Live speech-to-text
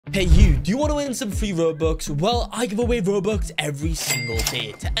Hey you, do you want to win some free Robux? Well, I give away Robux every single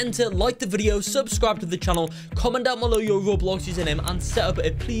day. To enter, like the video, subscribe to the channel, comment down below your Roblox username and set up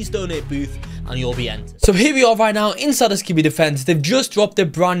a please donate booth and you'll be entered. So here we are right now inside of Skibi Defense. They've just dropped a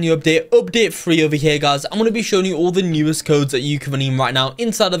brand new update 3 over here, guys. I'm going to be showing you all the newest codes that you can redeem right now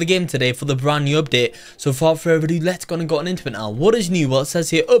inside of the game today for the brand new update. So without further ado, let's go and get into it now. What is new? Well, it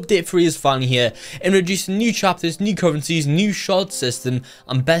says here update 3 is finally here, introducing new chapters, new currencies, new shard system,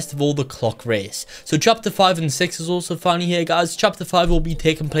 and best of all, the clock race. So chapter 5 and 6 is also finally here, guys. Chapter 5 will be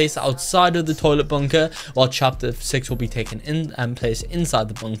taking place outside of the toilet bunker, while chapter 6 will be taking place inside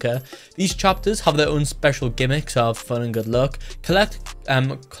the bunker. These chapters have their own special gimmicks of fun and good luck. Collect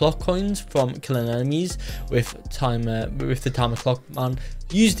clock coins from killing enemies with the timer clock man.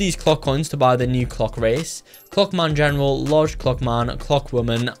 Use these clock coins to buy the new clock race. Clockman General, Large Clockman, Clock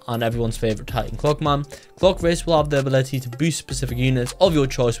Woman, and everyone's favorite Titan Clockman. Clock race will have the ability to boost specific units of your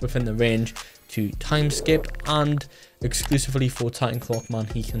choice within the range to time skip, and exclusively for Titan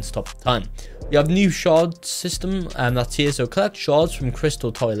Clockman, he can stop the time. We have new shard system that's here. So collect shards from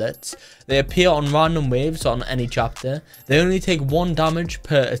crystal toilets. They appear on random waves on any chapter. They only take 1 damage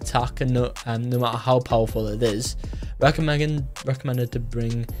per attack, and no matter how powerful it is. Recommended to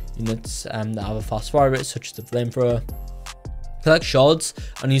bring units that have a fast fire rate, such as the flamethrower. Collect shards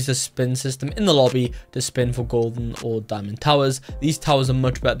and use the spin system in the lobby to spin for golden or diamond towers. These towers are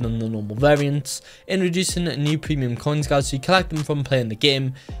much better than the normal variants. Introducing new premium coins, guys, so you collect them from playing the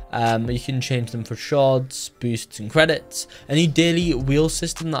game. You can change them for shards, boosts, and credits. A new daily wheel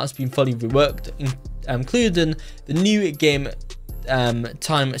system that has been fully reworked, including the new game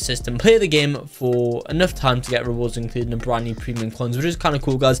time system. Play the game for enough time to get rewards, including a brand new premium coins, which is kind of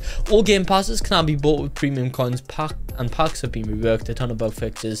cool, guys. All game passes can now be bought with premium coins. Packs have been reworked, a ton of bug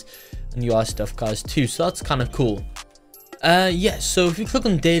fixes and UI stuff, guys, too, so that's kind of cool. Yeah, so if you click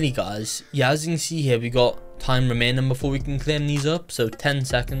on daily, guys, yeah, as you can see here, we got time remaining before we can claim these up. So 10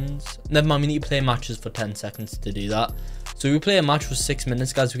 seconds, never mind, we need to play matches for 10 seconds to do that. So we play a match for 6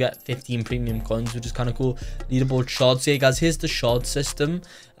 minutes, guys, we get 15 premium coins, which is kind of cool. Leaderboard shards here, guys. Here's the shard system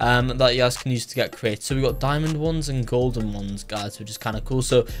that you guys can use to get crates. So we got diamond ones and golden ones, guys, which is kind of cool.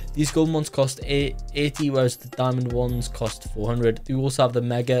 So these golden ones cost 80, whereas the diamond ones cost 400. We also have the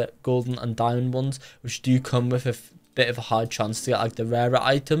mega golden and diamond ones, which do come with a bit of a hard chance to get like the rarer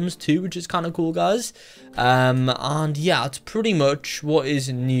items too, which is kind of cool, guys. And yeah, it's pretty much what is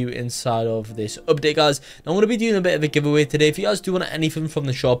new inside of this update, guys. Now I'm going to be doing a bit of a giveaway today. If you guys do want anything from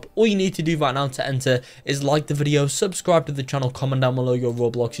the shop, all you need to do right now to enter is like the video, subscribe to the channel, comment down below your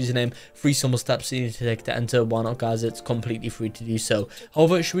Roblox username. 3 simple steps you need to take to enter. Why not, guys? It's completely free to do so.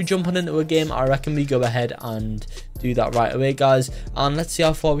 However, should we jump on into a game? I reckon we go ahead and do that right away, guys, and let's see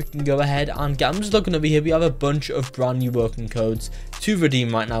how far we can go ahead and get. I'm just looking over here. We have a bunch of brand new working codes to redeem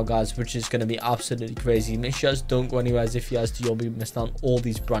right now, guys, which is going to be absolutely crazy. Make sure you guys don't go anywhere, as if you guys do, you'll be missing out on all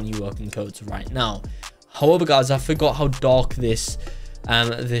these brand new working codes right now. However, guys, I forgot how dark this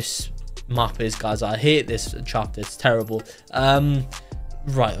map is, guys. I hate this chapter, it's terrible.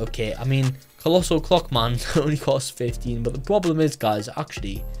 Right, okay, I mean, Colossal Clockman only costs 15, but the problem is, guys,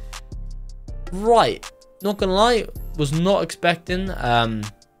 actually, right, not gonna lie, was not expecting to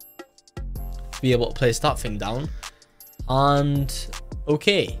be able to place that thing down. And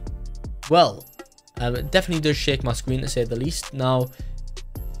okay, well, it definitely does shake my screen, to say the least. Now,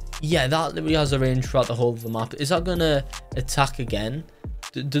 yeah, that literally has a range throughout the whole of the map. Is that gonna attack again?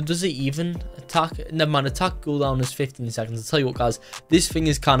 Does it even attack? Never mind, attack cooldown is 15 seconds. I'll tell you what, guys, this thing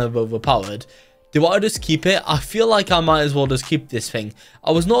is kind of overpowered. Do I just keep it? I feel like I might as well just keep this thing.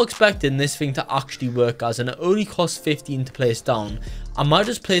 I was not expecting this thing to actually work, guys, and it only costs 15 to place down. I might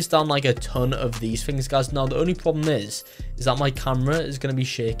just place down like a ton of these things, guys. Now, the only problem is that my camera is going to be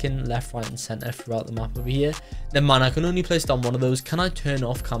shaking left, right, and center throughout the map over here. Then, man, I can only place down one of those. Can I turn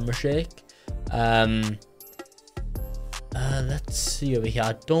off camera shake? Let's see over here.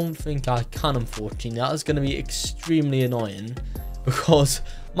 I don't think I can, unfortunately. That is going to be extremely annoying, because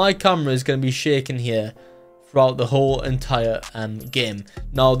my camera is going to be shaking here throughout the whole entire game.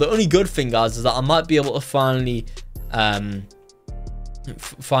 Now, the only good thing, guys, is that I might be able to finally,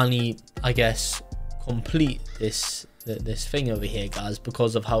 I guess, complete this thing over here, guys,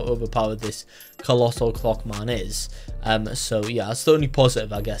 because of how overpowered this Colossal Clockman is. So yeah, that's the only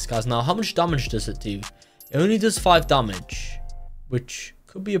positive, I guess, guys. Now, how much damage does it do? It only does 5 damage, which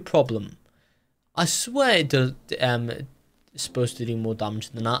could be a problem. I swear it does. It's supposed to do more damage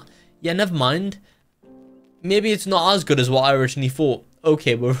than that. Yeah, never mind. Maybe it's not as good as what I originally thought.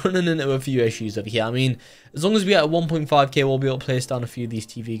 okay, we're running into a few issues over here. I mean, as long as we get a 1.5k, we'll be able to place down a few of these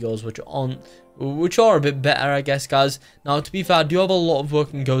TV goals, which are a bit better, I guess, guys. Now, to be fair, I do have a lot of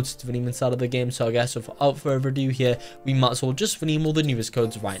working codes to redeem inside of the game, so I guess without further ado here, we might as well just redeem all the newest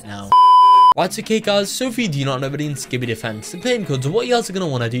codes right now. Right, okay guys, so if you do not know about Skibi Defense, the playing codes, what you guys are going to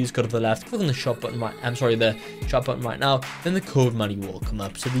want to do is go to the left, click on the shop button the shop button right now, then the code menu will come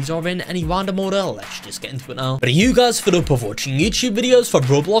up. So these are in any random order. Let's just get into it now. But are you guys fed up of watching YouTube videos for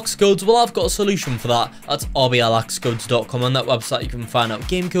Roblox codes? Well, I've got a solution for that. That's RBLXcodes.com. On that website, you can find out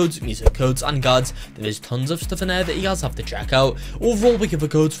game codes, music codes, and guides. There is tons of stuff in there that you guys have to check out. Overall, we give the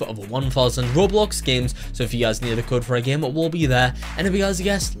codes for over 1,000 Roblox games, so if you guys need a code for a game, it will be there. And if you guys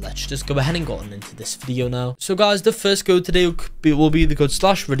guess, let's just go ahead and go on into this video now. So guys, the first code today will be the code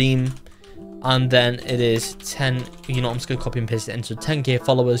 /redeem, and then it is 10, you know, I'm just gonna copy and paste it into 10k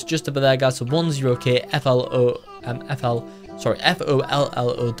followers just over there, guys. So 10k FOLLOWERS.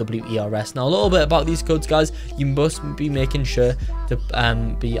 Now, a little bit about these codes, guys. You must be making sure to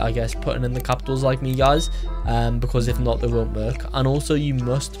be, I guess, putting in the capitals like me, guys, because if not, they won't work. And also, you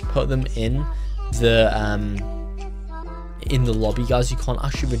must put them in the lobby, guys. You can't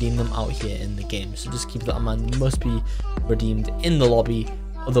actually redeem them out here in the game, so just keep that in mind. They must be redeemed in the lobby,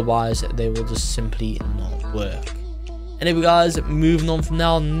 otherwise they will just simply not work. Anyway guys, moving on from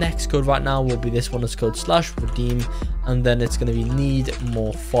now, next code right now will be this one. It's code /redeem, and then it's going to be need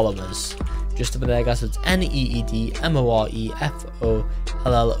more followers just over there, guys. So it's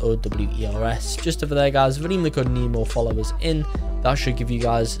NEEDMOREFOLLOWERS just over there, guys. Redeem the code need more followers in. That should give you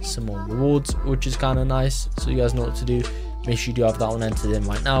guys some more rewards, which is kind of nice, so you guys know what to do. Make sure you do have that one entered in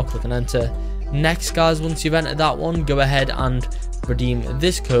right now. Click on enter. Next, guys, once you've entered that one, go ahead and redeem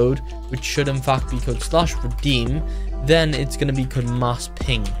this code, which should in fact be code /redeem. Then it's going to be code mass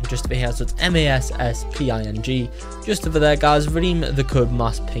ping just over here. So it's MASSPING just over there, guys. Redeem the code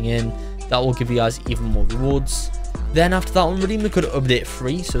mass ping in. That will give you guys even more rewards. Then after that one, redeem the code update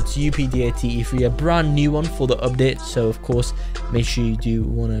free. So it's UPDATE3, a brand new one for the update. So of course, make sure you do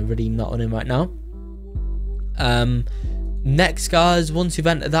want to redeem that one in right now. Next, guys, once you've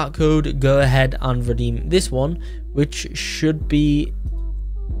entered that code, go ahead and redeem this one, which should be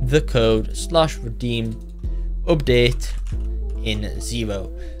the code /redeem update in 0.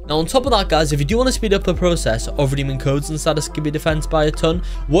 Now, on top of that, guys, if you do want to speed up the process of redeeming codes inside of Skibi Defense by a ton,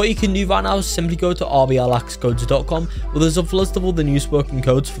 what you can do right now is simply go to RBLXcodes.com, where there's a list of all the newest working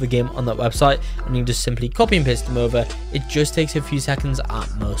codes for the game on that website, and you can just simply copy and paste them over. It just takes a few seconds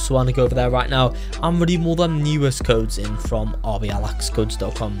at most. So I'm going to go over there right now and redeem all the newest codes in from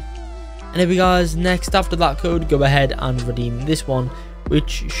RBLXcodes.com. Anyway, guys, next after that code, go ahead and redeem this one,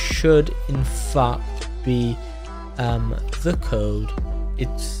 which should in fact be the code.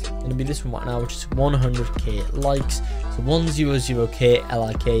 It's going to be this one right now, which is 100k likes. So 100k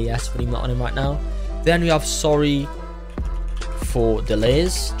LIK, yes, redeem that on him right now. Then we have sorry for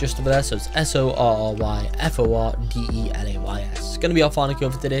delays just over there. So it's SORRYFORDELAYS. It's going to be our final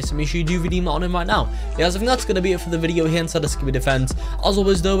code for today, so make sure you do redeem that on him right now. Guys, I think that's going to be it for the video here inside of Skibi Defense. As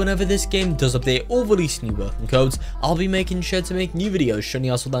always though, whenever this game does update or release new working codes, I'll be making sure to make new videos showing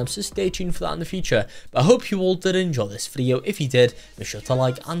you guys all them, so stay tuned for that in the future. But I hope you all did enjoy this video. If you did, make sure to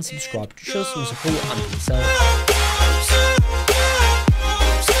like and subscribe to show some support, and peace out.